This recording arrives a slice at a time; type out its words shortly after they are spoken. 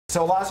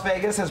So Las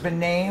Vegas has been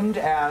named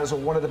as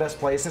one of the best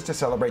places to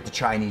celebrate the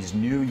Chinese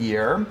New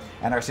Year.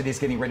 And our city is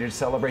getting ready to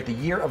celebrate the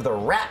Year of the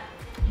Rat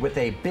with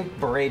a big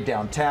parade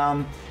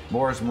downtown.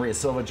 More's Maria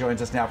Silva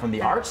joins us now from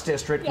the Arts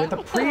District with a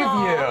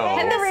preview.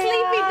 And the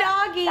sleepy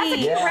doggy. That's a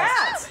cute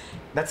rat.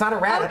 That's not a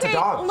rat, that's a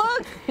dog.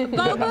 Look,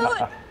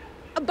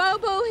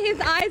 Bobo, his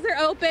eyes are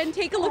open.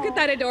 Take a look at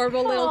that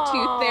adorable little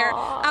tooth there.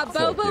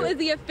 Bobo is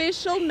the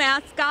official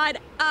mascot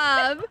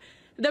of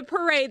the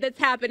parade that's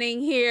happening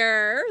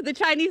here, the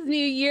Chinese New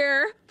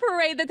Year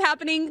parade that's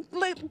happening.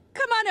 Come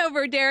on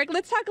over, Derek.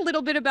 Let's talk a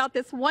little bit about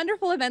this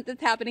wonderful event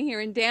that's happening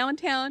here in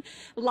downtown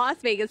Las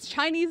Vegas,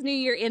 Chinese New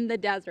Year in the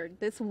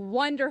desert, this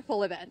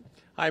wonderful event.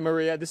 Hi,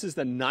 Maria. This is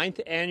the 9th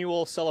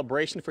annual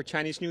celebration for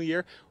Chinese New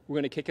Year. We're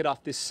going to kick it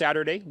off this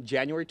Saturday,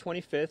 January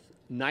 25th,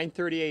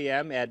 9:30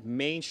 a.m. at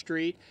Main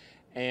Street,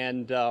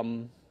 and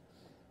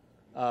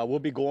we'll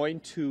be going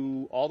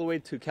all the way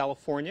to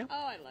California. Oh,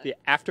 I love the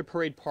after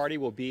parade party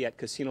will be at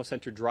Casino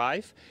Center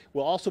Drive.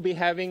 We'll also be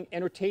having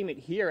entertainment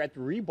here at the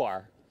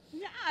Rebar.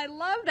 Yeah, I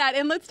love that.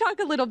 And let's talk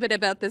a little bit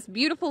about this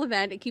beautiful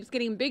event. It keeps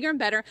getting bigger and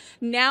better.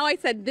 Now I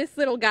said this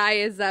little guy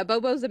is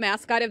Bobo's the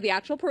mascot of the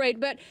actual parade,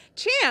 but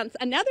Chance,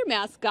 another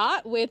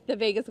mascot with the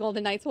Vegas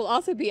Golden Knights, will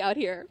also be out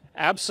here.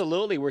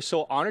 Absolutely. We're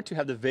so honored to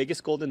have the Vegas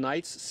Golden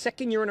Knights,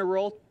 second year in a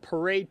row,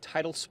 parade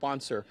title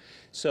sponsor.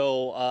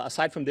 So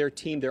aside from their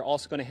team, they're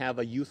also going to have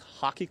a youth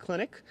hockey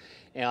clinic.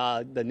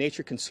 The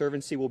Nature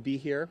Conservancy will be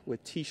here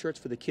with T-shirts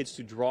for the kids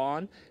to draw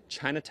on.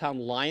 Chinatown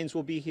Lions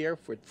will be here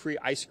for free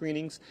ice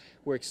screenings.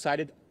 We're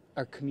excited.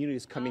 Our community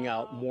is coming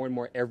out more and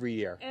more every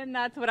year. And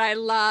that's what I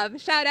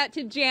love. Shout out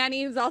to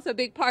Janny, who's also a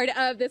big part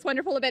of this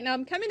wonderful event. Now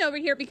I'm coming over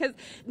here because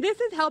this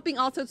is helping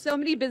also so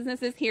many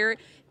businesses here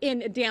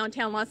in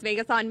downtown Las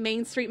Vegas on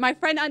Main Street. My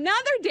friend,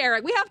 another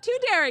Derek. We have two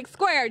Derek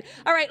squared.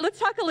 All right, let's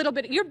talk a little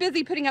bit. You're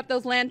busy putting up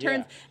those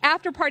lanterns.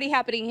 After party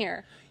happening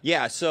here.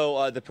 Yeah,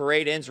 so the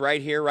parade ends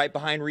right here, right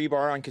behind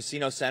Rebar on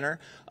Casino Center,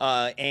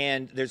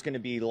 and there's going to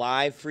be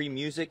live free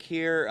music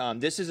here.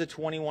 This is a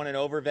 21 and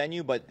over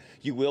venue, but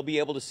you will be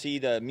able to see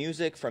the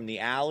music from the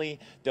alley.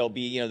 There'll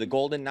be, the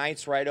Golden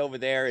Knights right over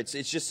there. It's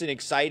just an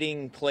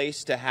exciting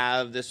place to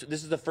have this.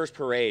 This is the first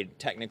parade,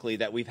 technically,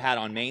 that we've had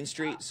on Main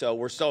Street, so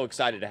we're so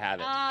excited to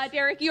have it.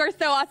 Derek, you are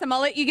so awesome.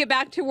 I'll let you get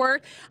back to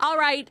work. All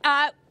right.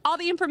 All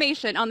the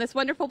information on this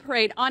wonderful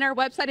parade on our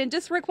website. And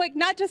just real quick,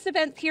 not just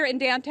events here in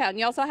downtown.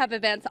 You also have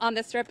events on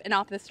the Strip and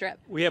off the Strip.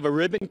 We have a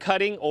ribbon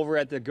cutting over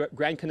at the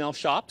Grand Canal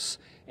Shops.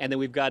 And then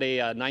we've got a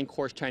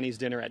 9-course Chinese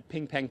dinner at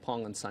Ping Pang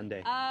Pong on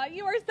Sunday.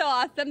 You are so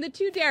awesome. The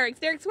two Dereks,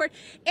 Derek Swart,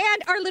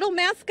 and our little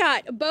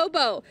mascot,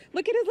 Bobo.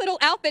 Look at his little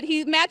outfit.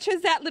 He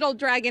matches that little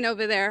dragon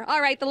over there.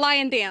 All right, the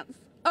lion dance.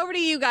 Over to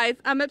you guys.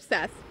 I'm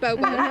obsessed.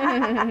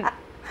 Bobo.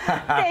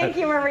 Thank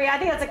you, Maria. I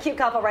think that's a cute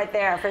couple right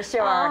there for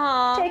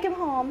sure. Take him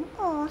home.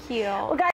 Cute. Well, guys